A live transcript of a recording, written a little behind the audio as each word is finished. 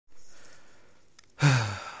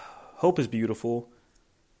Hope is beautiful.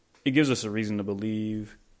 It gives us a reason to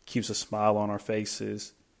believe, keeps a smile on our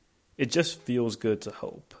faces. It just feels good to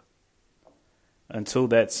hope. Until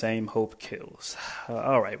that same hope kills.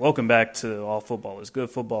 All right, welcome back to All Football is Good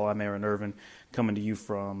Football. I'm Aaron Irvin, coming to you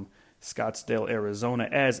from Scottsdale, Arizona.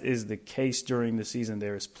 As is the case during the season,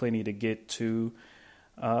 there is plenty to get to.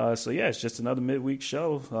 It's just another midweek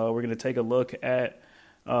show. We're going to take a look at,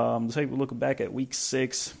 back at Week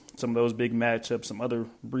 6, some of those big matchups, some other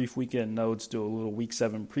brief weekend notes, do a little Week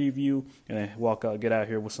 7 preview, and then get out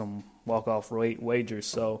here with some walk-off wagers.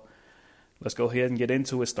 So let's go ahead and get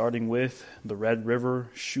into it, starting with the Red River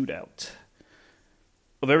Shootout.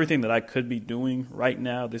 Of everything that I could be doing right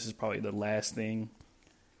now, this is probably the last thing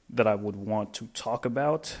that I would want to talk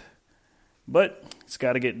about. But it's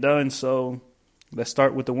got to get done, so let's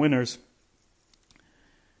start with the winners.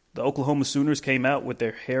 The Oklahoma Sooners came out with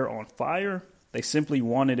their hair on fire. They simply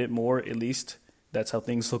wanted it more, at least that's how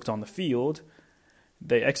things looked on the field.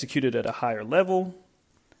 They executed at a higher level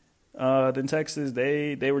than Texas.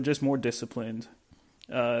 They were just more disciplined.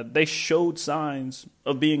 They showed signs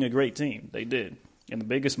of being a great team. They did. In the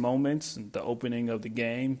biggest moments, the opening of the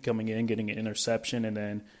game, coming in, getting an interception, and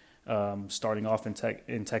then starting off in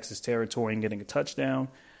Texas territory and getting a touchdown,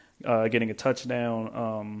 getting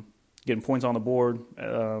points on the board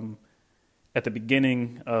at the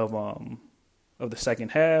beginning of the second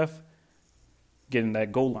half, getting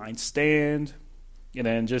that goal line stand, and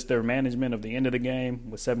then just their management of the end of the game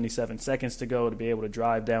with 77 seconds to go to be able to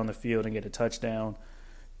drive down the field and get a touchdown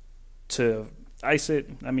to ice it.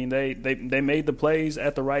 I mean, they made the plays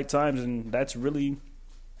at the right times, and that's really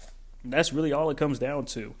all it comes down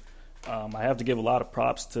to. I have to give a lot of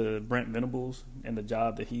props to Brent Venables and the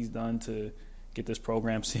job that he's done to get this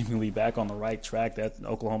program seemingly back on the right track. That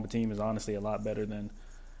Oklahoma team is honestly a lot better than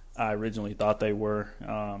I originally thought they were.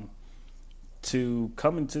 To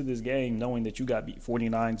come into this game knowing that you got beat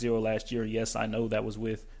 49-0 last year, yes, I know that was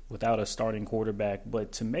without a starting quarterback,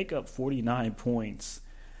 but to make up 49 points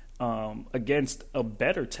against a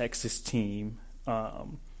better Texas team,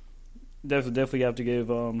 definitely have to give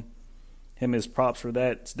him his props for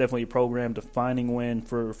that. It's definitely a program-defining win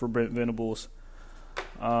for Brent Venables.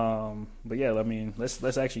 But yeah, I mean,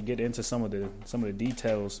 let's actually get into some of the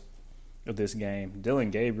details of this game.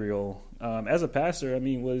 Dylan Gabriel, as a passer, I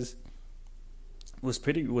mean, was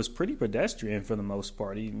pretty pedestrian for the most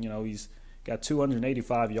part. He's got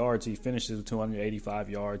 285 yards. He finishes with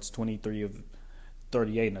 285 yards, 23 of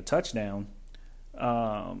 38 and a touchdown.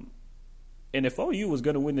 And if OU was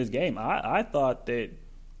going to win this game, I thought that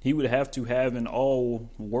he would have to have an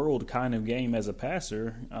all-world kind of game as a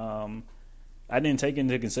passer. I didn't take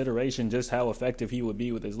into consideration just how effective he would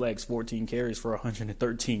be with his legs, 14 carries for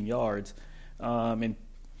 113 yards.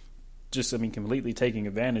 Completely taking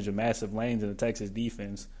advantage of massive lanes in the Texas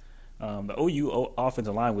defense. The OU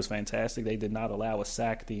offensive line was fantastic. They did not allow a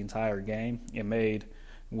sack the entire game. It made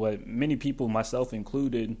what many people, myself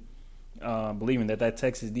included, believing that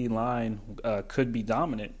Texas D-line could be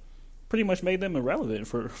dominant, pretty much made them irrelevant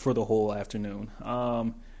for the whole afternoon.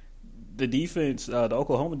 The defense, the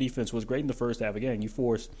Oklahoma defense, was great in the first half. Again, you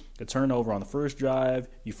forced a turnover on the first drive.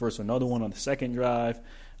 You forced another one on the second drive.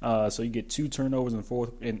 So you get 2 turnovers in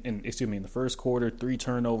the first quarter, 3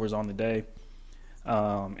 turnovers on the day.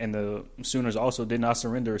 And the Sooners also did not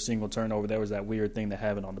surrender a single turnover. There was that weird thing that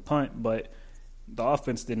happened on the punt, but the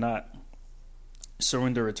offense did not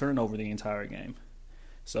surrender a turnover the entire game.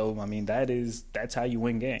 So, I mean, that's how you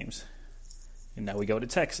win games. And now we go to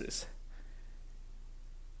Texas.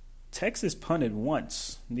 Texas punted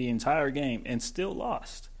once the entire game and still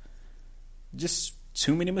lost. Just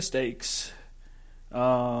too many mistakes.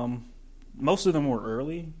 Most of them were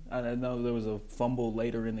early. I know there was a fumble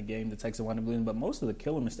later in the game that Texas wound up losing, but most of the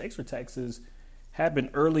killer mistakes for Texas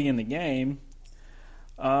happened early in the game.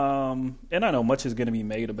 And I know much is going to be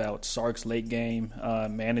made about Sark's late game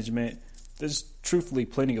management. There's truthfully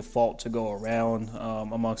plenty of fault to go around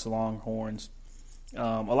amongst the Longhorns.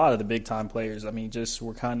 A lot of the big time players, I mean, just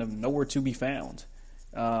were kind of nowhere to be found.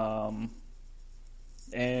 And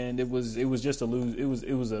it was just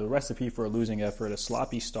it was a recipe for a losing effort, a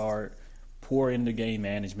sloppy start, poor end of game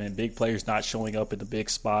management, big players not showing up at the big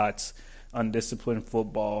spots, undisciplined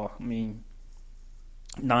football. I mean,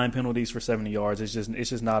 9 penalties for 70 yards. It's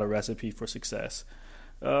just not a recipe for success.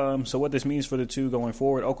 So what this means for the two going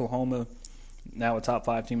forward, Oklahoma, now a top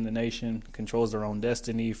 5 team in the nation, controls their own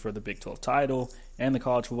destiny for the Big 12 title and the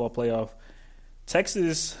college football playoff.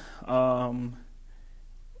 Texas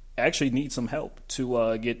actually needs some help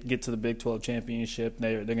to get to the Big 12 championship.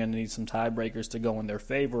 They're going to need some tiebreakers to go in their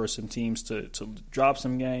favor, or some teams to drop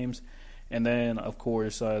some games. And then, of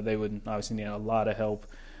course, they would obviously need a lot of help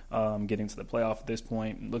getting to the playoff at this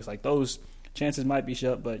point. It looks like those chances might be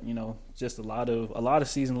shut, but just a lot of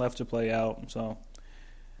season left to play out. So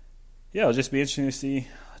yeah, it'll just be interesting to see.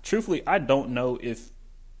 Truthfully, I don't know if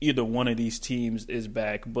either one of these teams is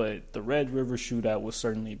back, but the Red River Shootout was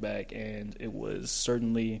certainly back, and it was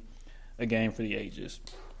certainly a game for the ages.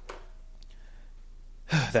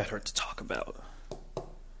 That hurt to talk about.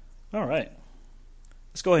 All right.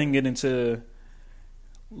 Let's go ahead and get into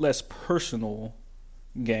less personal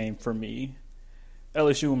game for me.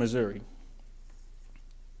 LSU and Missouri.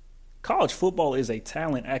 College football is a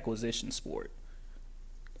talent acquisition sport.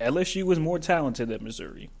 LSU is more talented than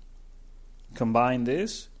Missouri. Combine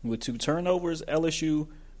this with 2 turnovers, LSU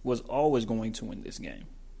was always going to win this game.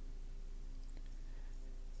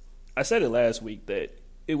 I said it last week that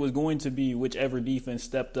it was going to be whichever defense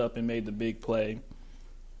stepped up and made the big play.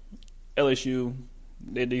 LSU,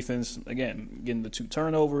 their defense, again, getting the 2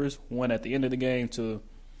 turnovers, one at the end of the game to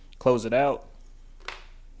close it out.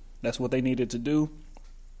 That's what they needed to do.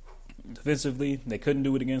 Defensively, they couldn't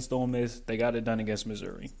do it against Ole Miss. They got it done against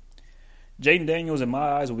Missouri. Jaden Daniels, in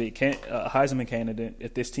my eyes, will be a Heisman candidate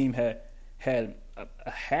if this team had a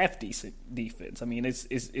half-decent defense. I mean,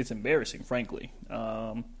 it's embarrassing, frankly.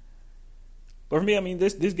 But for me, I mean,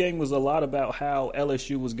 this game was a lot about how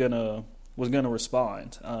LSU was gonna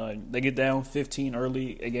respond. They get down 15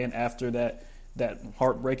 early again after that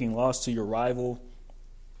heartbreaking loss to your rival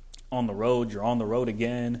on the road. You're on the road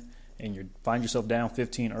again, and you find yourself down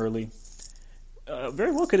 15 early.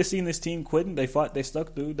 Very well could have seen this team quitting. They fought. They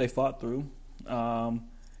stuck through. They fought through.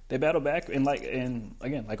 They battled back, and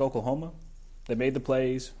again, like Oklahoma, they made the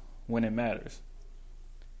plays when it matters.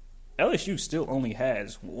 LSU still only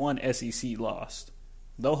has 1 SEC loss.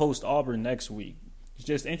 They'll host Auburn next week. It's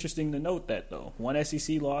just interesting to note that, though. 1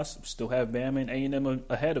 SEC loss, still have Bama and A&M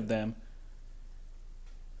ahead of them.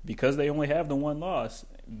 Because they only have the 1 loss,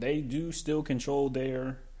 they do still control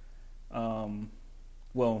their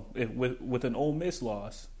with an Ole Miss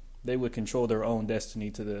loss, they would control their own destiny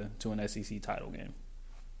to an SEC title game.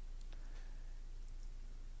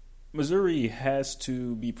 Missouri has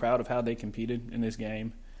to be proud of how they competed in this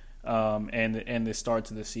game, and the start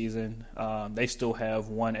to the season. They still have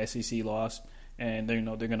 1 SEC loss, and they're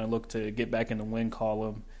going to look to get back in the win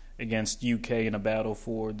column against UK in a battle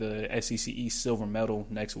for the SEC East silver medal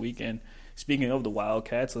next week. And speaking of the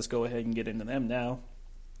Wildcats, let's go ahead and get into them now.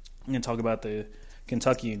 I'm going to talk about the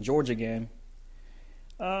Kentucky and Georgia game.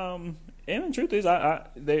 And the truth is,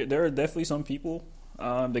 there are definitely some people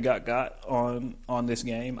that got on this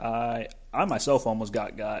game. I myself almost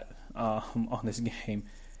got on this game.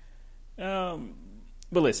 But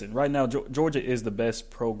listen, right now, Georgia is the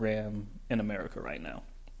best program in America right now.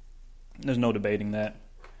 There's no debating that.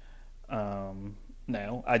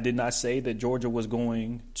 Now, I did not say that Georgia was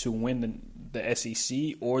going to win the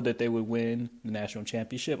SEC or that they would win the national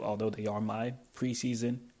championship, although they are my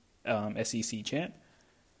preseason SEC champ.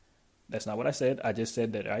 That's not what I said. I just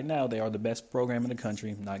said that right now they are the best program in the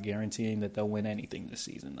country. I'm not guaranteeing that they'll win anything this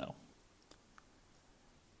season, though.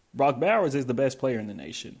 Brock Bowers is the best player in the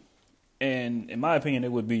nation. And in my opinion,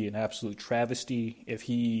 it would be an absolute travesty if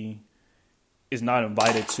he is not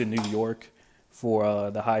invited to New York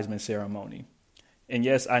for the Heisman ceremony. And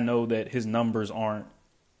yes, I know that his numbers aren't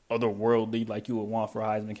otherworldly like you would want for a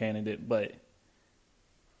Heisman candidate, but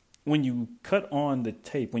when you cut on the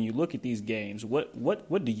tape, when you look at these games, what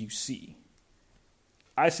do you see?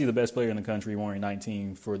 I see the best player in the country wearing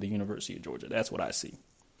 19 for the University of Georgia. That's what I see.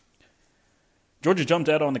 Georgia jumped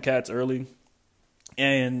out on the Cats early,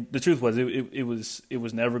 and the truth was it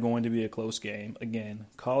was never going to be a close game. Again,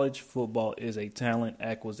 college football is a talent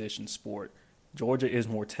acquisition sport. Georgia is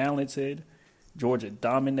more talented. Georgia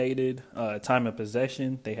dominated time of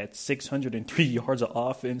possession. They had 603 yards of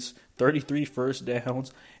offense, 33 first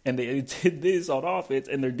downs, and they did this on offense,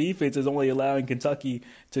 and their defense is only allowing Kentucky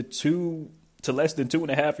to less than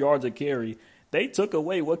 2.5 yards a carry. They took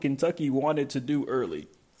away what Kentucky wanted to do early.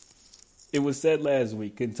 It was said last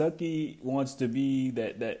week, Kentucky wants to be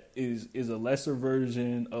that is a lesser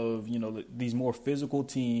version of, these more physical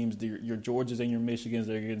teams, your Georgias and your Michigans.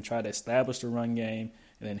 They're going to try to establish the run game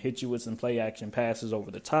and then hit you with some play-action passes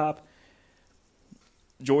over the top.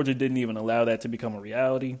 Georgia didn't even allow that to become a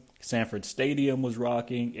reality. Sanford Stadium was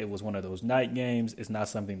rocking. It was one of those night games. It's not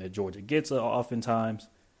something that Georgia gets oftentimes.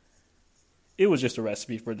 It was just a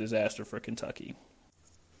recipe for disaster for Kentucky.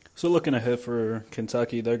 So looking ahead for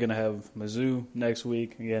Kentucky, they're going to have Mizzou next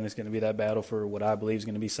week. Again, it's going to be that battle for what I believe is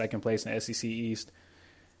going to be second place in the SEC East.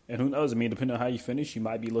 And who knows? I mean, depending on how you finish, you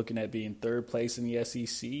might be looking at being third place in the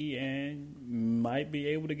SEC and might be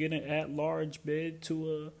able to get an at-large bid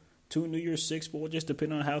to to a New Year's Six Bowl, just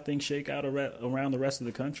depending on how things shake out around the rest of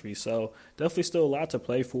the country. So definitely still a lot to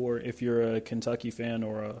play for if you're a Kentucky fan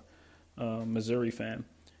or a Missouri fan.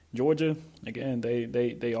 Georgia, again,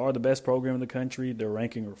 they are the best program in the country. Their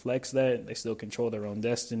ranking reflects that. They still control their own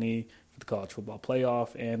destiny for the college football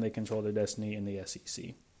playoff, and they control their destiny in the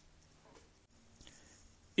SEC.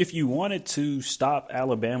 If you wanted to stop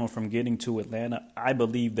Alabama from getting to Atlanta, I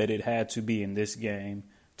believe that it had to be in this game,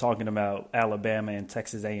 talking about Alabama and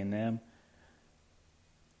Texas A&M.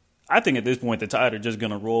 I think at this point the Tide are just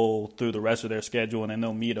going to roll through the rest of their schedule, and then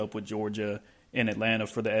they'll meet up with Georgia in Atlanta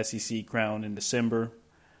for the SEC crown in December.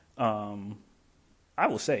 I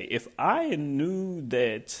will say, if I knew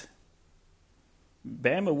that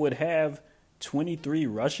Bama would have 23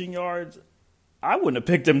 rushing yards, I wouldn't have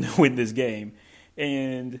picked them to win this game.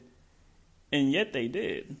 And yet they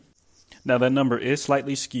did. Now, that number is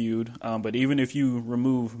slightly skewed, but even if you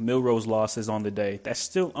remove Milroe's losses on the day, that's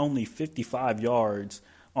still only 55 yards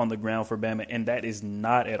on the ground for Bama, and that is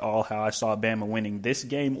not at all how I saw Bama winning this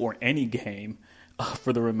game or any game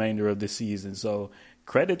for the remainder of the season. So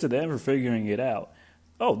credit to them for figuring it out.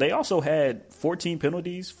 Oh, they also had 14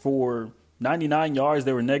 penalties for 99 yards.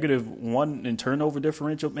 They were -1 in turnover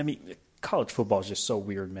differential. I mean, college football is just so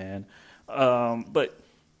weird, man. But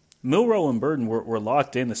Milroe and Burton were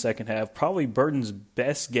locked in the second half. Probably Burton's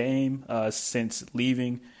best game since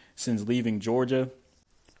leaving Georgia.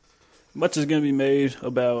 Much is going to be made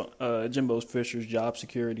about Jimbo Fisher's job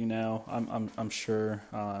security now. I'm sure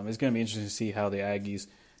it's going to be interesting to see how the Aggies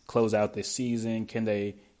close out this season. Can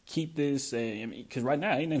they keep this? Because right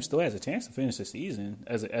now, A&M still has a chance to finish the season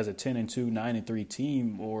as a 10-2, 9-3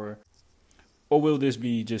 team, or will this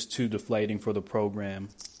be just too deflating for the program?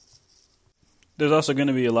 There's also going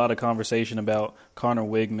to be a lot of conversation about Connor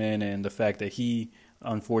Wigman and the fact that he,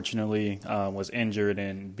 unfortunately, was injured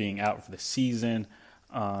and being out for the season.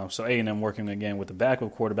 So A&M working again with the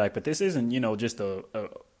backup quarterback. But this isn't, just a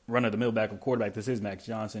run-of-the-mill backup quarterback. This is Max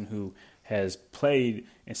Johnson, who has played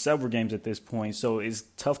in several games at this point. So it's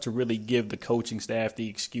tough to really give the coaching staff the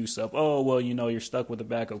excuse of, you're stuck with the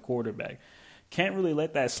backup quarterback. Can't really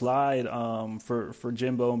let that slide for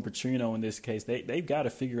Jimbo and Petrino in this case. They've got to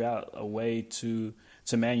figure out a way to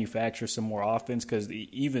manufacture some more offense, because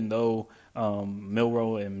even though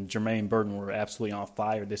Milroe and Jermaine Burton were absolutely on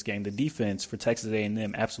fire this game, the defense for Texas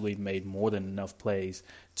A&M absolutely made more than enough plays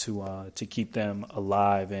to keep them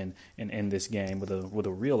alive and in this game with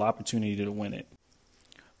a real opportunity to win it.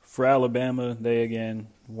 For Alabama, they again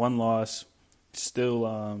one loss.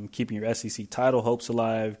 Still keeping your SEC title hopes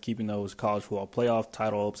alive, keeping those college football playoff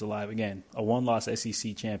title hopes alive. Again, a one-loss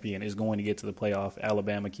SEC champion is going to get to the playoff.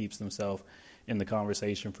 Alabama keeps themselves in the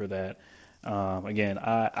conversation for that. Again,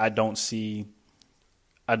 I don't see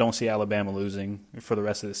Alabama losing for the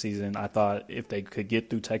rest of the season. I thought if they could get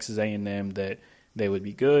through Texas A&M that they would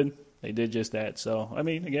be good. They did just that. So, I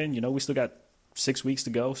mean, again, we still got 6 weeks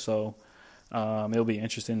to go, so it'll be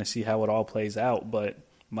interesting to see how it all plays out. But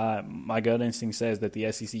my gut instinct says that the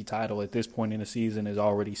SEC title at this point in the season is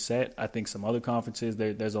already set. I think some other conferences,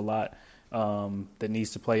 there's a lot that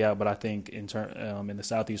needs to play out, but I think in the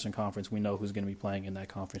Southeastern Conference, we know who's going to be playing in that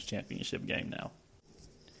conference championship game now.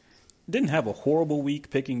 Didn't have a horrible week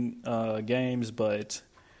picking games, but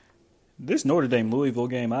this Notre Dame-Louisville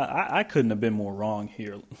game, I couldn't have been more wrong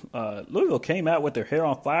here. Louisville came out with their hair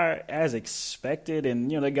on fire as expected, and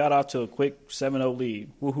they got off to a quick 7-0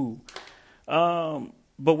 lead. Woohoo!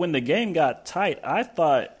 But when the game got tight, I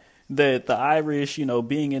thought that the Irish,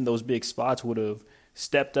 being in those big spots, would have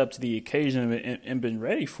stepped up to the occasion and been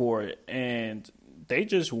ready for it, and they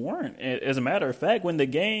just weren't. As a matter of fact, when the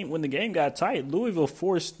game got tight, Louisville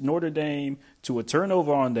forced Notre Dame to a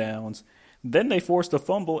turnover on downs. Then they forced a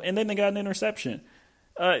fumble, and then they got an interception.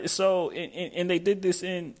 And they did this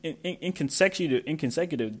in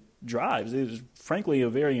consecutive drives. It was frankly a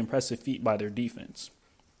very impressive feat by their defense.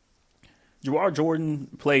 Jawar Jordan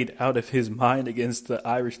played out of his mind against the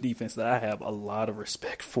Irish defense that I have a lot of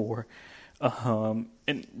respect for.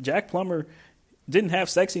 And Jack Plummer didn't have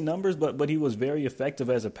sexy numbers, but he was very effective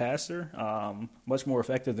as a passer, much more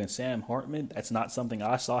effective than Sam Hartman. That's not something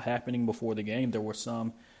I saw happening before the game. There were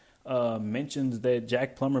some mentions that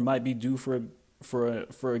Jack Plummer might be due for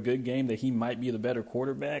a good game, that he might be the better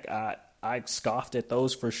quarterback. I scoffed at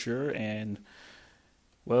those for sure, and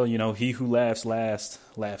well, he who laughs last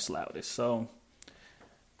laughs loudest. So,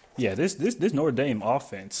 yeah, this Notre Dame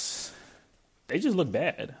offense, they just look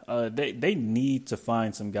bad. They need to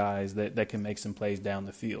find some guys that can make some plays down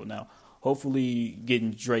the field. Now, hopefully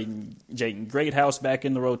getting Jayden Greathouse back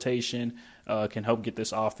in the rotation can help get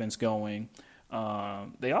this offense going.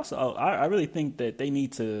 They also, I really think that they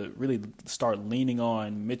need to really start leaning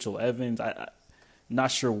on Mitchell Evans. Not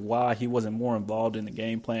sure why he wasn't more involved in the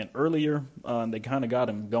game plan earlier. They kind of got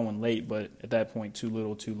him going late, but at that point, too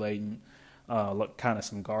little, too late, and kind of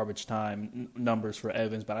some garbage time numbers for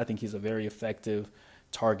Evans. But I think he's a very effective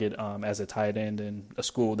target as a tight end in a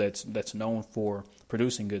school that's known for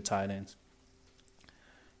producing good tight ends.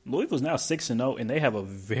 Louisville's now 6-0, and they have a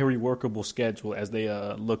very workable schedule as they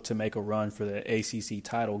look to make a run for the ACC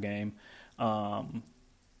title game.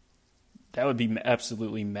 That would be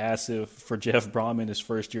absolutely massive for Jeff Brom in his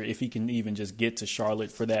first year if he can even just get to Charlotte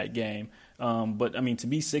for that game. But, I mean, to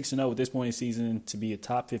be 6-0 at this point in the season, to be a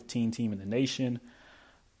top 15 team in the nation,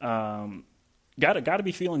 gotta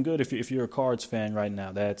be feeling good if you're a Cards fan right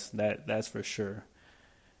now. That's for sure.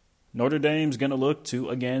 Notre Dame's going to look to,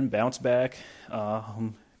 again, bounce back.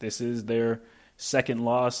 This is their second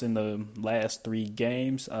loss in the last 3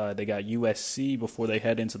 games. They got USC before they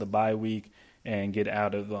head into the bye week and get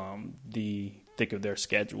out of the thick of their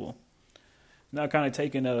schedule. Now kind of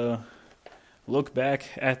taking a look back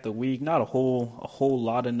at the week, not a whole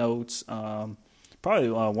lot of notes. Probably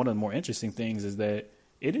one of the more interesting things is that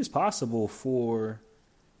it is possible for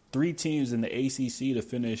 3 teams in the ACC to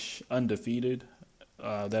finish undefeated.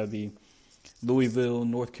 That would be Louisville,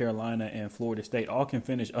 North Carolina, and Florida State. All can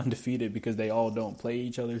finish undefeated because they all don't play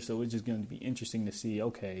each other. So it's just going to be interesting to see,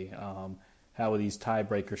 okay, how will these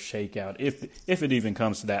tiebreakers shake out, if it even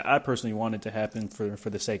comes to that. I personally want it to happen for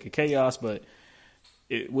the sake of chaos, but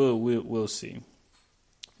we'll see.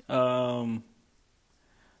 Also,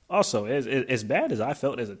 as bad as I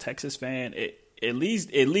felt as a Texas fan, at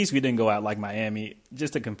least we didn't go out like Miami.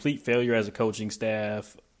 Just a complete failure as a coaching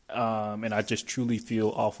staff, and I just truly feel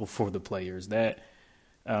awful for the players. That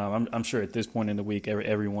I'm sure at this point in the week,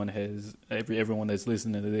 everyone that's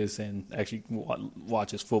listening to this and actually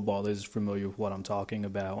watches football is familiar with what I'm talking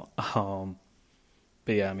about.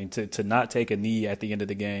 But yeah, I mean, to not take a knee at the end of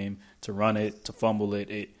the game, to run it, to fumble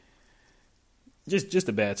it just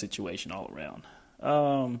a bad situation all around.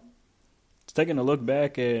 Taking a look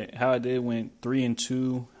back at how I did, went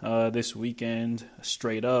 3-2 this weekend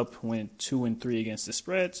straight up, went 2-3 against the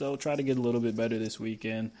spread, so try to get a little bit better this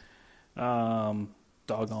weekend. Doggone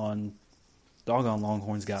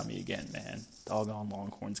Longhorns got me again, man. Doggone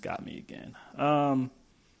Longhorns got me again. All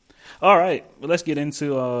right, well, let's get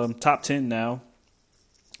into top 10 now.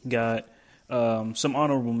 Got some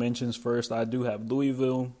honorable mentions first. I do have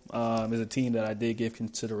Louisville as a team that I did give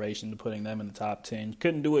consideration to putting them in the top 10.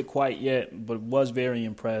 Couldn't do it quite yet, but was very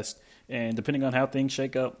impressed. And depending on how things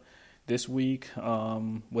shake up this week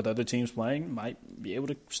with other teams playing, might be able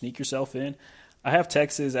to sneak yourself in. I have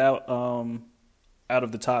Texas out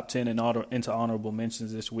of the top 10 and into honorable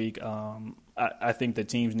mentions this week. I think that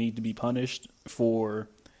teams need to be punished for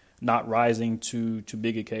not rising to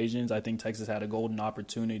big occasions. I think Texas had a golden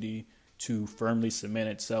opportunity to firmly cement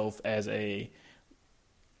itself as I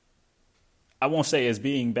won't say as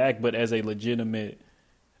being back, but as a legitimate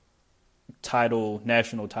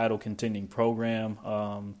national title contending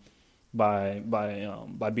program by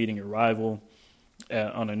beating your rival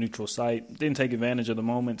on a neutral site. Didn't take advantage of the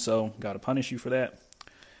moment, so got to punish you for that.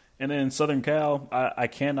 And then Southern Cal, I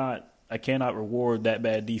cannot reward that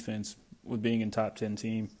bad defense with being in top 10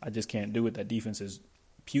 team. I just can't do it. That defense is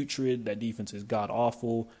putrid. That defense is god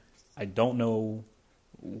awful. I don't know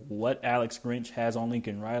what Alex Grinch has on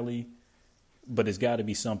Lincoln Riley, but it's got to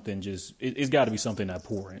be something. It's got to be something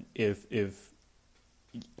abhorrent. It's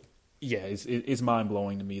mind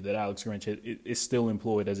blowing to me that Alex Grinch is still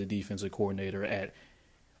employed as a defensive coordinator at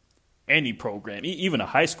any program, even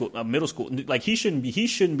a middle school. Like he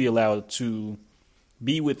shouldn't be allowed to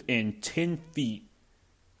be within 10 feet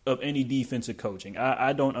of any defensive coaching.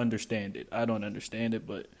 I don't understand it.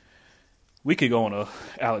 But we could go on a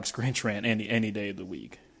Alex Grinch rant any day of the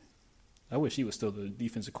week. I wish he was still the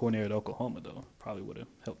defensive coordinator at Oklahoma, though. Probably would have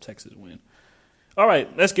helped Texas win. All right,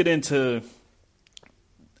 let's get into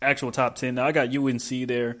actual top 10. Now, I got UNC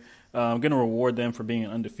there. I'm going to reward them for being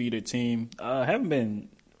an undefeated team. I haven't been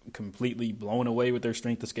completely blown away with their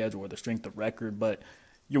strength of schedule or their strength of record, but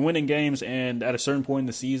you're winning games, and at a certain point in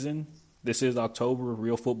the season, this is October.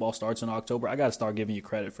 Real football starts in October. I got to start giving you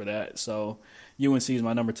credit for that. So UNC is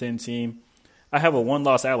my number 10 team. I have a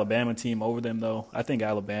one-loss Alabama team over them, though. I think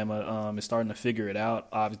Alabama is starting to figure it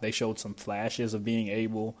out. They showed some flashes of being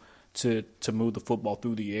able to move the football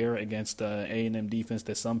through the air against A&M defense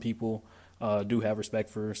that some people do have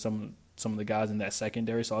respect for some of the guys in that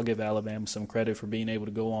secondary. So I'll give Alabama some credit for being able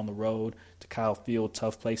to go on the road to Kyle Field,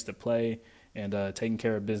 tough place to play, and taking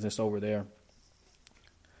care of business over there.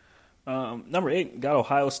 Number 8, got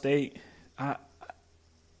Ohio State.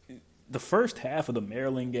 the first half of the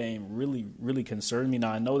Maryland game really, really concerned me.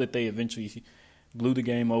 Now I know that they eventually blew the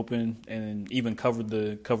game open and even covered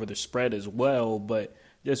the spread as well, but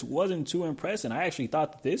just wasn't too impressed. And I actually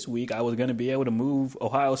thought that this week I was going to be able to move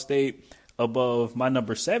Ohio State above my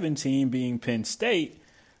number 7 team being Penn State,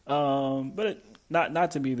 but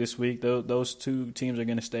not to be this week. Those two teams are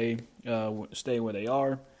going to stay where they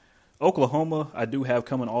are. Oklahoma, I do have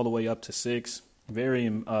coming all the way up to 6. Very,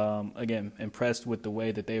 again, impressed with the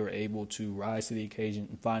way that they were able to rise to the occasion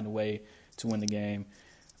and find a way to win the game.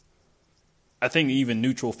 I think even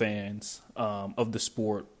neutral fans of the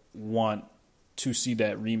sport want to see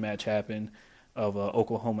that rematch happen of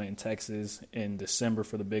Oklahoma and Texas in December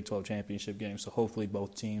for the Big 12 championship game. So hopefully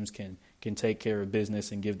both teams can take care of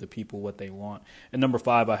business and give the people what they want. And number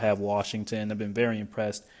 5, I have Washington. I've been very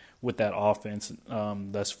impressed with that offense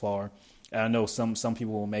thus far. And I know some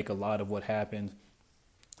people will make a lot of what happened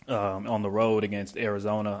on the road against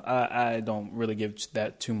Arizona. I don't really give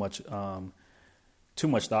that too much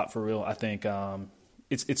thought for real. I think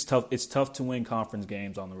it's tough. It's tough to win conference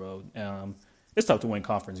games on the road. It's tough to win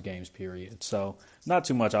conference games, period. So not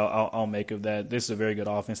too much I'll make of that. This is a very good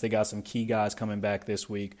offense. They got some key guys coming back this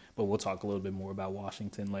week, but we'll talk a little bit more about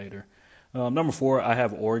Washington later. Number 4, I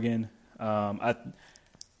have Oregon.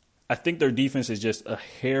 I think their defense is just a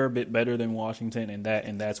hair bit better than Washington,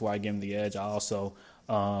 and that's why I give them the edge. I also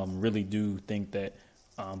really do think that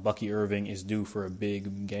Bucky Irving is due for a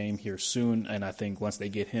big game here soon, and I think once they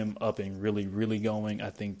get him up and really, really going, I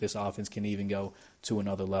think this offense can even go to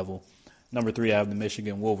another level. Number 3, I have the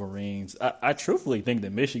Michigan Wolverines. I truthfully think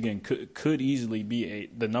that Michigan could easily be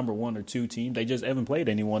the number 1 or 2 team. They just haven't played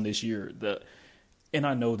anyone this year. And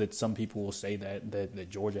I know that some people will say that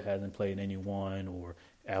Georgia hasn't played anyone, or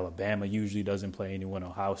Alabama usually doesn't play anyone,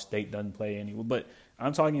 Ohio State doesn't play anyone. But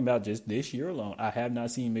I'm talking about just this year alone. I have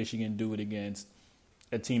not seen Michigan do it against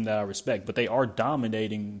a team that I respect. But they are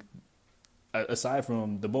dominating. Aside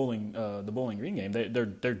from the Bowling Green game,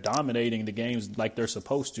 they're dominating the games like they're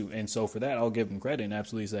supposed to, and so for that I'll give them credit and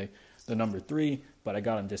absolutely say the number 3. But I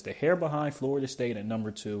got them just a hair behind Florida State at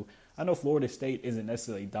number 2. I know Florida State isn't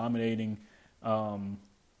necessarily dominating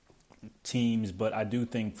teams, but I do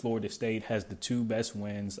think Florida State has the 2 best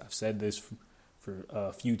wins. I've said this for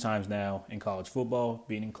a few times now in college football: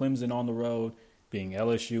 beating Clemson on the road, beating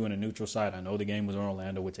LSU in a neutral site. I know the game was in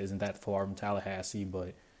Orlando, which isn't that far from Tallahassee,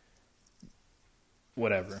 but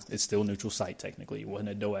whatever. It's still neutral site technically. It wasn't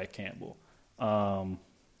at Doak Campbell. 2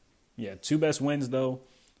 best wins though.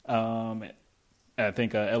 I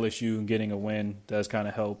think LSU getting a win does kind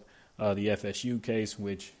of help the FSU case,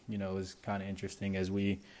 which is kind of interesting as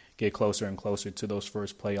we get closer and closer to those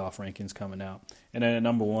first playoff rankings coming out. And then at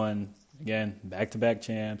number 1, again, back-to-back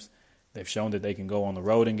champs. They've shown that they can go on the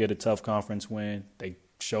road and get a tough conference win. They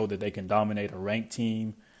showed that they can dominate a ranked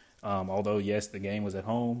team. Although, yes, the game was at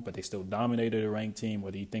home, but they still dominated a ranked team.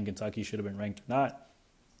 Whether you think Kentucky should have been ranked or not,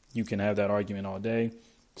 you can have that argument all day.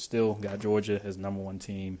 Still got Georgia as number 1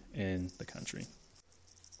 team in the country.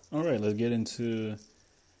 All right, let's get into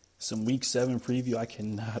some Week 7 preview. I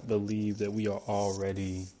cannot believe that we are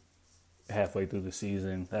already halfway through the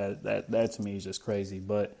season. That to me is just crazy.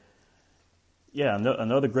 But, yeah,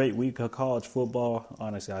 another great week of college football.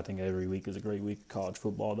 Honestly, I think every week is a great week of college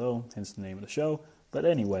football, though, hence the name of the show. But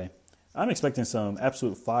anyway, I'm expecting some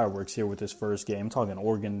absolute fireworks here with this first game. I'm talking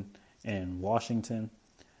Oregon and Washington.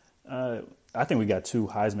 I think we got 2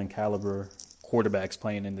 Heisman caliber quarterbacks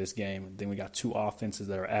playing in this game. Then we got 2 offenses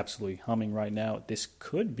that are absolutely humming right now. This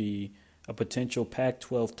could be a potential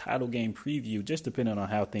Pac-12 title game preview, just depending on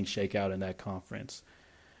how things shake out in that conference.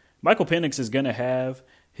 Michael Penix is going to have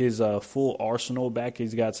his full arsenal back.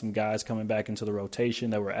 He's got some guys coming back into the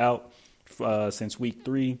rotation that were out since Week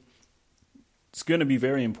 3. It's going to be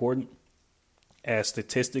very important, as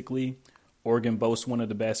statistically, Oregon boasts one of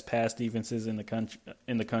the best pass defenses in the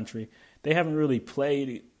country. They haven't really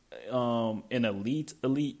played an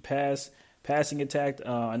elite passing attack.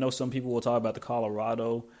 I know some people will talk about the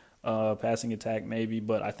Colorado passing attack maybe,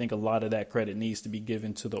 but I think a lot of that credit needs to be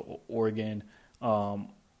given to the Oregon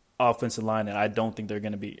offensive line, and I don't think they're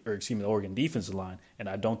going to be, the Oregon defensive line, and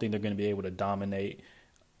I don't think they're going to be able to dominate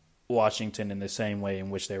Washington in the same way in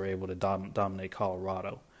which they were able to dominate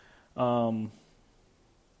Colorado.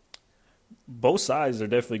 Both sides are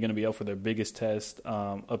definitely going to be up for their biggest test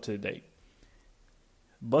up to date.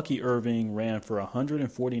 Bucky Irving ran for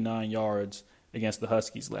 149 yards against the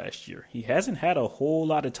Huskies last year. He hasn't had a whole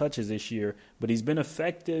lot of touches this year, but he's been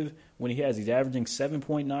effective when he has. He's averaging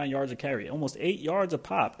 7.9 yards a carry, almost 8 yards a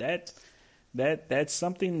pop. That's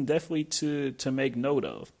something definitely to make note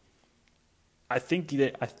of. I think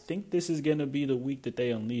this is going to be the week that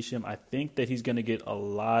they unleash him. I think that he's going to get a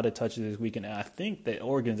lot of touches this weekend. And I think that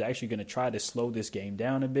Oregon's actually going to try to slow this game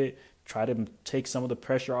down a bit, try to take some of the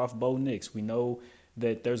pressure off Bo Nix. We know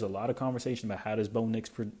that there's a lot of conversation about how does Bo Nix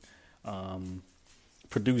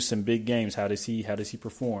produce in big games. How does he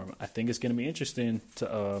perform? I think it's going to be interesting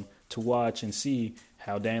to watch and see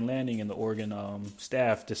how Dan Lanning and the Oregon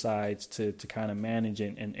staff decides to kind of manage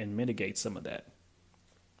and mitigate some of that.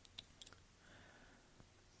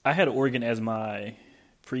 I had Oregon as my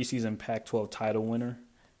preseason Pac-12 title winner.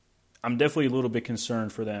 I'm definitely a little bit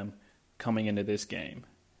concerned for them coming into this game.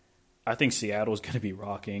 I think Seattle is going to be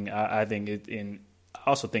rocking. I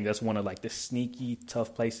also think that's one of like the sneaky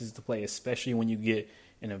tough places to play, especially when you get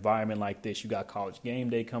an environment like this. You got College Game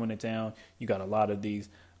Day coming to town. You got a lot of these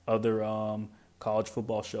other college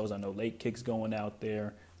football shows. I know Late Kick's going out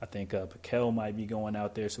there. I think Pakel might be going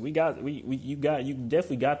out there. So you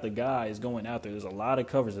definitely got the guys going out there. There's a lot of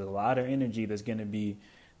coverage. There's a lot of energy that's going to be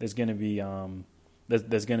there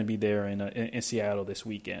in Seattle this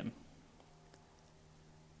weekend.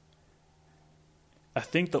 I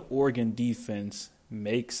think the Oregon defense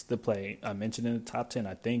makes the play. I mentioned in the top 10.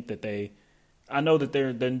 I think that I know that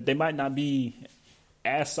they might not be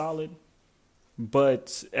as solid,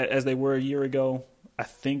 but as they were a year ago, I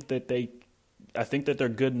think that they're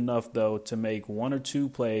good enough though to make one or two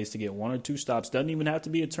plays, to get one or two stops. Doesn't even have to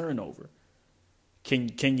be a turnover.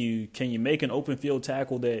 Can you make an open field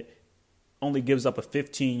tackle that only gives up a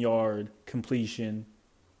 15-yard completion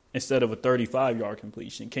instead of a 35-yard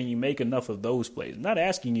completion? Can you make enough of those plays? I'm not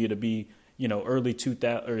asking you to be, late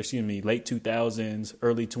 2000s,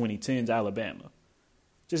 early 2010s Alabama.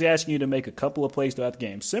 Just asking you to make a couple of plays throughout the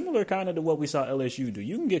game. Similar kind of to what we saw LSU do.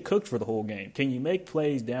 You can get cooked for the whole game. Can you make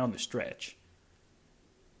plays down the stretch?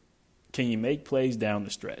 That's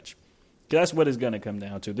what it's going to come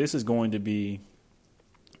down to. This is going to be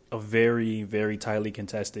a very, very tightly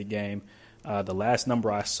contested game. The last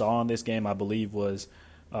number I saw in this game, I believe, was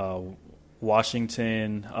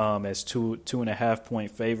Washington as 2.5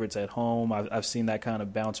 point favorites at home. I've seen that kind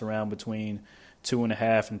of bounce around between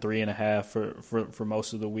 2.5 and 3.5 for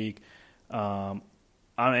most of the week. I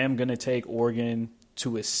am going to take Oregon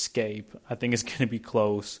to escape. I think it's going to be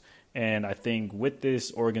close. And I think with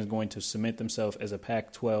this, Oregon's going to cement themselves as a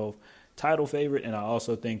Pac-12 title favorite, and I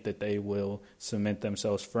also think that they will cement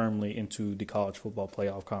themselves firmly into the college football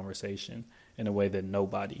playoff conversation in a way that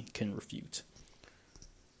nobody can refute.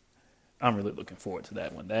 I'm really looking forward to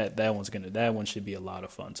that one. That one should be a lot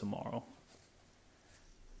of fun tomorrow.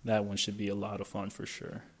 That one should be a lot of fun for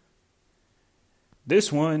sure. This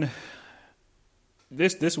one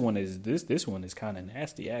is kind of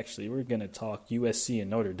nasty, actually. We're going to talk USC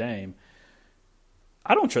and Notre Dame.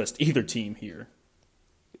 I don't trust either team here.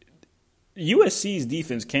 USC's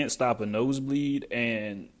defense can't stop a nosebleed,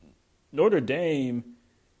 and Notre Dame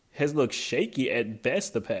has looked shaky at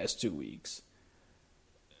best the past 2 weeks.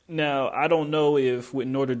 Now, I don't know if with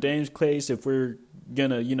Notre Dame's case, if we're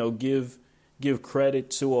going to, give credit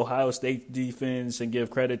to Ohio State's defense and give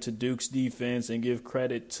credit to Duke's defense and give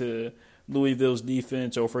credit to Louisville's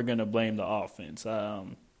defense, or if we're going to blame the offense.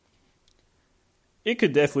 It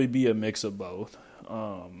could definitely be a mix of both.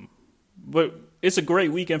 But it's a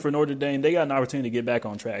great weekend for Notre Dame. They got an opportunity to get back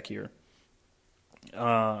on track here.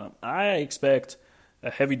 I expect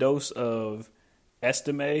a heavy dose of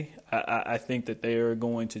Estime. I think that they are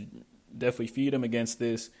going to definitely feed them against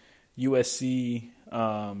this USC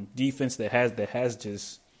defense that has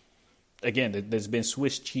just, again, there's been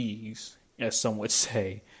Swiss cheese, as some would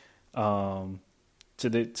say, to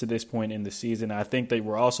this point in the season. I think that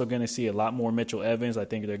we're also going to see a lot more Mitchell Evans. I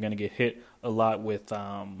think they're going to get hit a lot with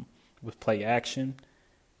play action.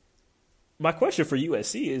 My question for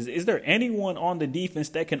USC is there anyone on the defense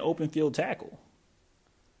that can open field tackle?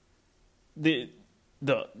 The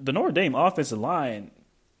Notre Dame offensive line,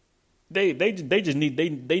 they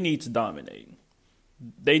need to dominate.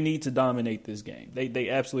 They need to dominate this game. They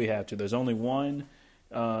absolutely have to. There's only one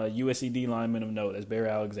USC D lineman of note, that's Bear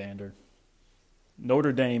Alexander.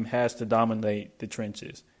 Notre Dame has to dominate the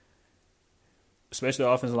trenches, especially the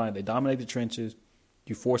offensive line. They dominate the trenches.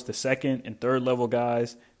 You force the second and third level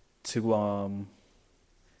guys to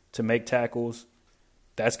make tackles.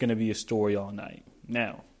 That's going to be a story all night.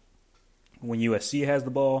 Now, when USC has the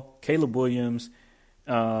ball, Caleb Williams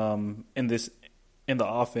in the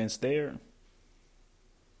offense, they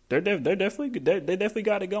definitely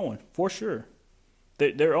got it going for sure.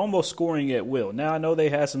 They're almost scoring at will. Now I know they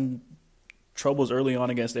had some troubles early on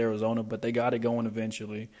against Arizona, but they got it going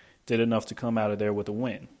eventually. Did enough to come out of there with a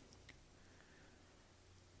win.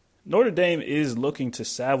 Notre Dame is looking to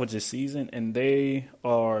salvage the season, and they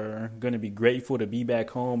are going to be grateful to be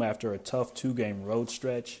back home after a tough 2-game road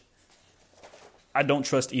stretch. I don't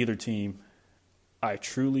trust either team. I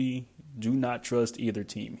truly do not trust either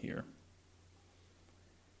team here.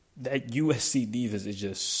 That USC defense is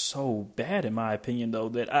just so bad, in my opinion, though,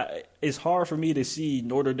 that it's hard for me to see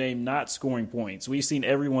Notre Dame not scoring points. We've seen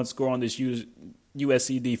everyone score on this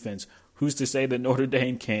USC defense. Who's to say that Notre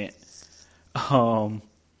Dame can't?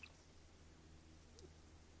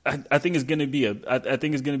 I think it's going to be I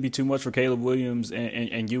think it's going to be too much for Caleb Williams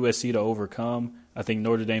and USC to overcome. I think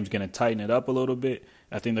Notre Dame's going to tighten it up a little bit.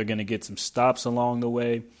 I think they're going to get some stops along the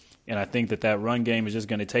way. And I think that run game is just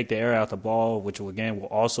going to take the air out the ball, which will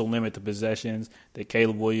also limit the possessions that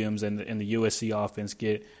Caleb Williams and the USC offense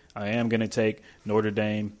get. I am going to take Notre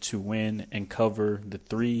Dame to win and cover the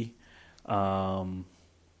 3.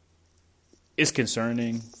 It's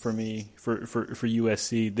concerning for me for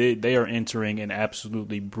USC. They are entering an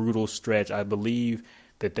absolutely brutal stretch. I believe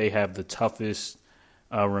that they have the toughest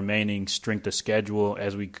remaining strength of schedule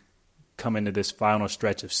as we come into this final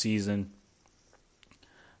stretch of season.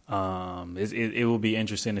 It will be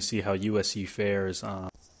interesting to see how USC fares.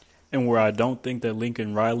 And where I don't think that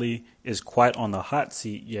Lincoln Riley is quite on the hot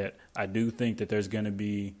seat yet, I do think that there's going to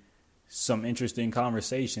be some interesting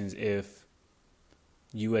conversations if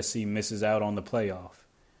USC misses out on the playoff.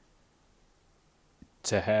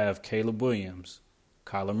 To have Caleb Williams,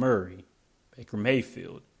 Kyler Murray, Baker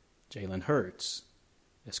Mayfield, Jalen Hurts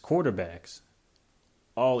as quarterbacks,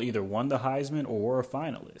 all either won the Heisman or were a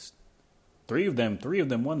finalist. Three of them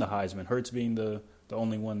won the Heisman. Hurts being the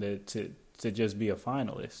only one to just be a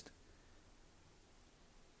finalist.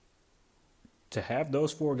 To have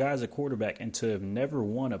those 4 guys at quarterback and to have never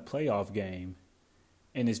won a playoff game,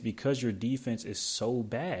 and it's because your defense is so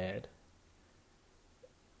bad.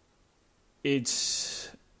 I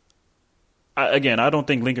don't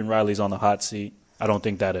think Lincoln Riley's on the hot seat. I don't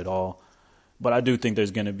think that at all. But I do think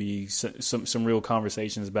there's going to be some real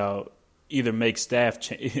conversations about either making staff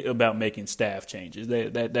changes.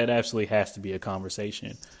 That absolutely has to be a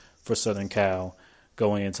conversation for Southern Cal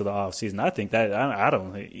going into the offseason. I think that I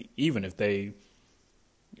don't even if they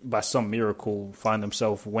by some miracle find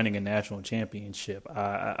themselves winning a national championship,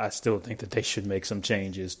 I still think that they should make some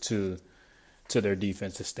changes to their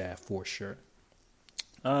defensive staff for sure.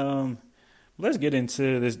 Let's get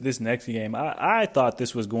into this next game. I thought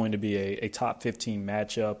this was going to be a top 15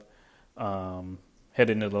 matchup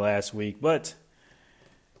heading into the last week, but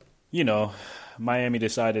Miami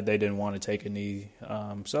decided they didn't want to take a knee.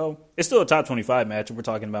 So it's still a top 25 matchup. We're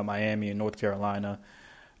talking about Miami and North Carolina.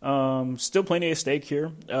 Still plenty at stake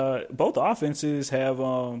here. Both offenses have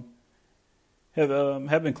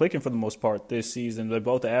been clicking for the most part this season. They're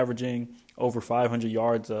both averaging over 500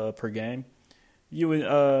 yards per game.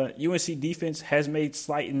 UNC defense has made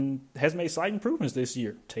slight improvements this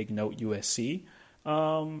year. Take note, USC.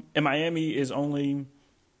 And Miami is only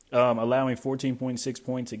allowing 14.6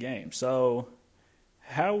 points a game. So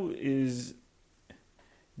how is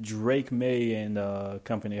Drake May and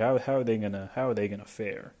company? How are they gonna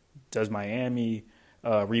fare? Does Miami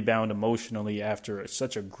rebound emotionally after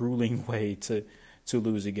such a grueling way to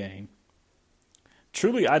lose a game?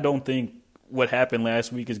 Truly, I don't think what happened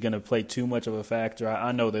last week is going to play too much of a factor.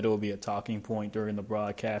 I know that it will be a talking point during the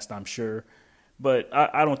broadcast, I'm sure. But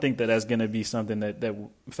I don't think that that's going to be something that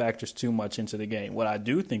factors too much into the game. What I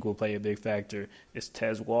do think will play a big factor is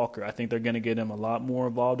Tez Walker. I think they're going to get him a lot more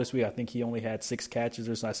involved this week. I think he only had 6 catches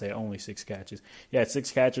or so. I say only 6 catches. He had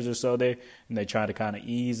 6 catches or so there, and they try to kind of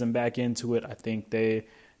ease him back into it. I think they,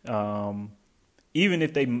 even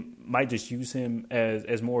if they might just use him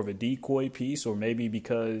as more of a decoy piece, or maybe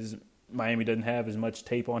because Miami doesn't have as much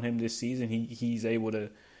tape on him this season, he's able to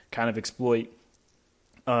kind of exploit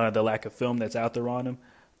the lack of film that's out there on him.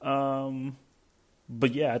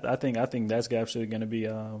 But yeah, I think that's absolutely going to be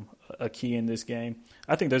a key in this game.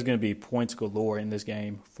 I think there's going to be points galore in this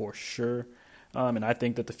game for sure. And I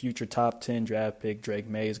think that the future top 10 draft pick Drake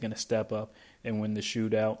May is going to step up and win the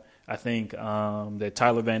shootout. I think that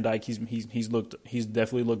Tyler Van Dyke, he's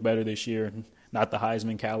definitely looked better this year. Not the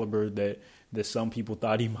Heisman caliber that some people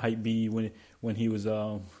thought he might be when he was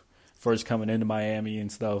first coming into Miami and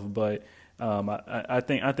stuff. But I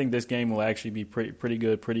think this game will actually be pretty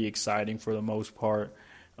good, pretty exciting for the most part.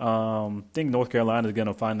 I think North Carolina is going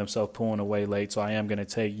to find themselves pulling away late, so I am going to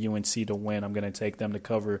take UNC to win. I'm going to take them to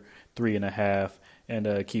cover 3.5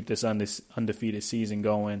 and keep this undefeated season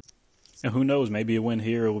going. And who knows, maybe a win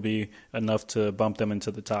here will be enough to bump them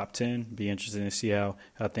into the top 10. Be interesting to see how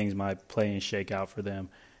things might play and shake out for them.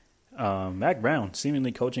 Mac Brown,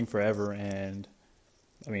 seemingly coaching forever, and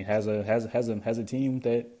I mean has a team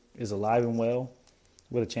that is alive and well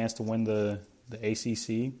with a chance to win the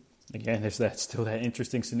ACC. Again, there's still that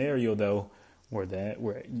interesting scenario though, where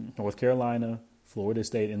North Carolina, Florida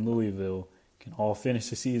State, and Louisville can all finish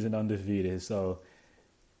the season undefeated. So,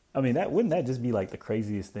 I mean, wouldn't that just be like the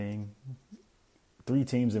craziest thing? 3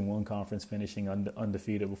 teams in one conference finishing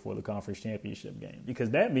undefeated before the conference championship game,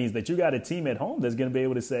 because that means that you got a team at home that's going to be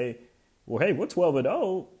able to say, well, hey, we're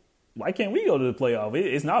 12-0. Why can't we go to the playoff?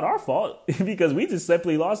 It's not our fault because we just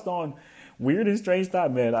simply lost on weird and strange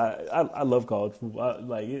time, man. I love college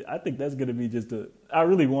football. I think that's going to be I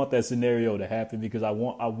really want that scenario to happen because I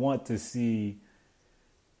want to see.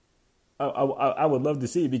 I would love to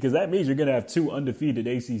see it because that means you're going to have 2 undefeated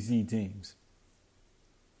ACC teams.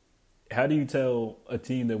 How do you tell a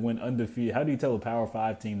team that went undefeated? How do you tell a Power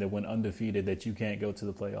 5 team that went undefeated that you can't go to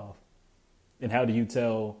the playoff? And how do you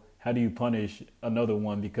punish another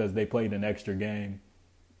one because they played an extra game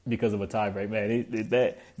because of a tiebreak? Man,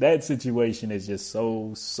 that situation is just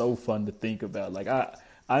so fun to think about. Like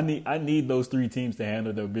I need those 3 teams to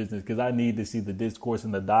handle their business because I need to see the discourse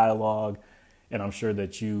and the dialogue, and I'm sure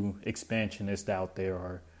that you expansionists out there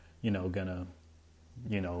are, gonna,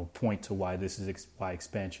 point to why why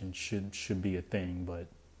expansion should be a thing, but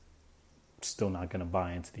still not going to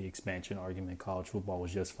buy into the expansion argument. College football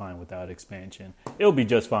was just fine without expansion. It'll be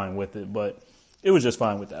just fine with it, but it was just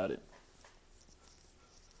fine without it.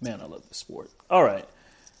 Man, I love this sport. All right,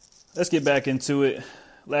 let's get back into it.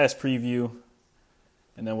 Last preview,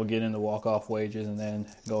 and then we'll get into walk-off wages and then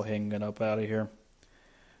go ahead and get up out of here.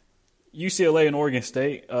 UCLA and Oregon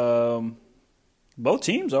State, both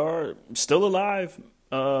teams are still alive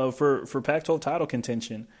for Pac-12 title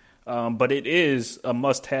contention. But it is a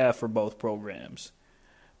must-have for both programs.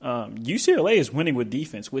 UCLA is winning with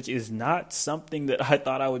defense, which is not something that I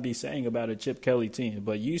thought I would be saying about a Chip Kelly team.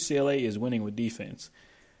 But UCLA is winning with defense.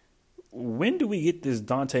 When do we get this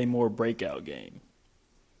Dante Moore breakout game?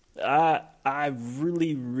 I've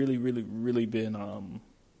really been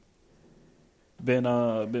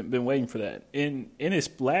waiting for that. In his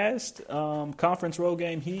last conference road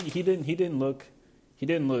game, he didn't look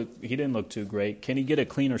too great. Can he get a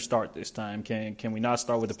cleaner start this time? Can we not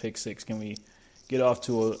start with a pick 6? Can we get off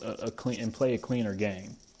to a clean and play a cleaner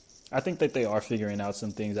game? I think that they are figuring out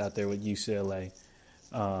some things out there with UCLA.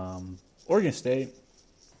 Oregon State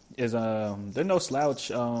is they're no slouch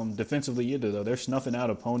defensively either, though. They're snuffing out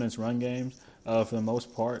opponents' run games for the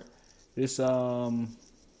most part. This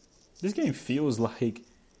game feels like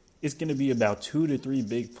it's going to be about 2 to 3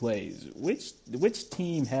 big plays. Which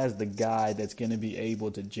team has the guy that's going to be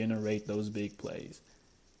able to generate those big plays?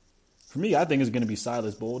 For me, I think it's going to be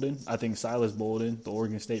Silas Bolden. I think Silas Bolden, the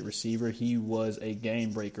Oregon State receiver, he was a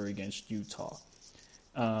game breaker against Utah.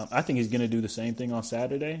 I think he's going to do the same thing on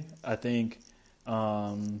Saturday. I think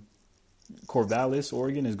Corvallis,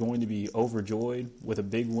 Oregon, is going to be overjoyed with a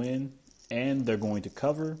big win, and they're going to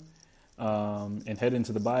cover and head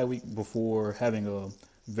into the bye week before having a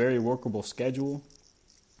very workable schedule.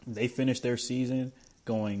 They finished their season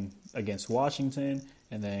going against Washington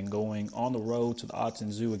and then going on the road to the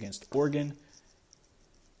Autzen Zoo against Oregon.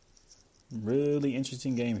 Really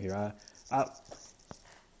interesting game here. I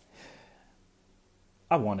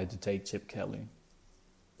wanted to take Chip Kelly.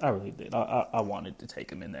 I really did. I wanted to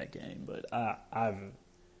take him in that game, but I've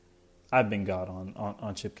been got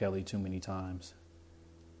on Chip Kelly too many times.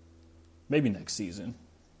 Maybe next season.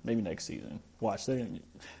 Watch.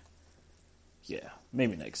 Yeah,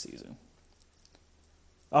 maybe next season.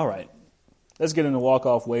 All right. Let's get into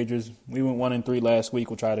walk-off wagers. We went 1-3 last week.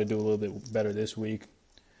 We'll try to do a little bit better this week.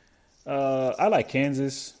 I like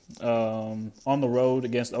Kansas on the road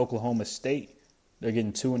against Oklahoma State. They're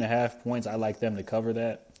getting 2.5 points. I like them to cover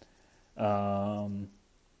that. I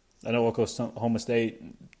know Oklahoma State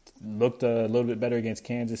looked a little bit better against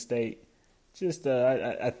Kansas State. Just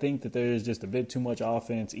I think that there is just a bit too much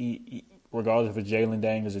offense, regardless if it's Jalen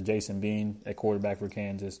Daniels or Jason Bean at quarterback for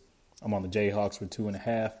Kansas. I'm on the Jayhawks for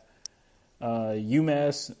 2.5.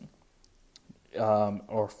 UMass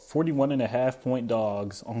are 41.5-point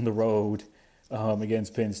dogs on the road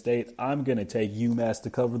against Penn State. I'm going to take UMass to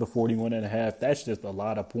cover the 41.5. That's just a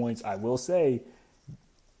lot of points. I will say,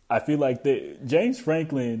 I feel like James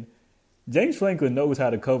Franklin knows how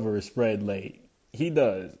to cover a spread late. He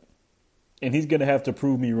does. And he's going to have to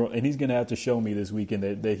prove me wrong, and he's going to have to show me this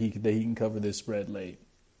weekend that he can cover this spread late.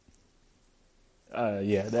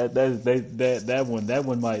 That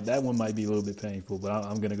one might be a little bit painful, but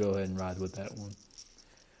I'm going to go ahead and ride with that one.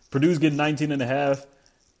 Purdue's getting 19.5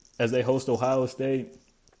 as they host Ohio State.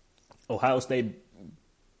 Ohio State,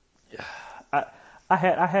 I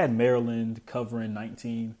had Maryland covering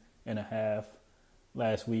 19.5.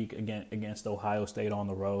 last week against Ohio State on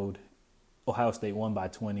the road. Ohio State won by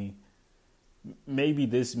 20.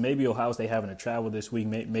 Maybe Ohio State having to travel this week.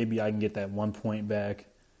 Maybe I can get that 1 point back.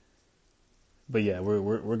 But yeah,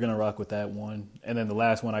 we're gonna rock with that one. And then the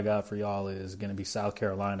last one I got for y'all is gonna be South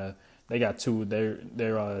Carolina. They got two. They're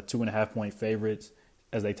 2.5 point favorites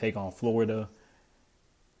as they take on Florida.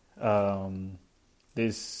 I'm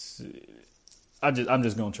just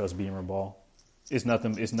gonna trust Beamer ball. It's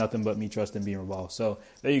nothing but me trusting Beamer ball. So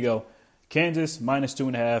there you go. Kansas minus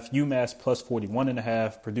 2.5, UMass plus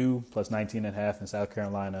 41.5, Purdue plus 19.5, and South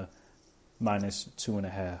Carolina minus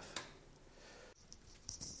 2.5.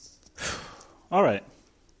 All right.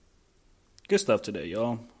 Good stuff today,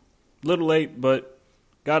 y'all. A little late, but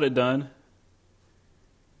got it done.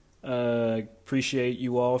 Appreciate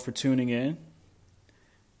you all for tuning in.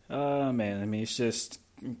 Man, I mean, it's just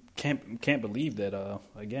can't believe that.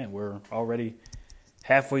 Again, we're already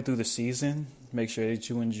halfway through the season. Make sure that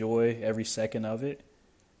you enjoy every second of it.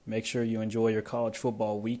 Make sure you enjoy your college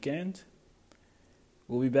football weekend.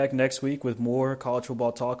 We'll be back next week with more college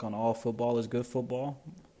football talk on All Football is Good Football.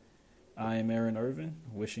 I am Aaron Irvin,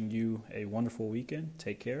 wishing you a wonderful weekend.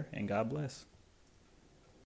 Take care, and God bless.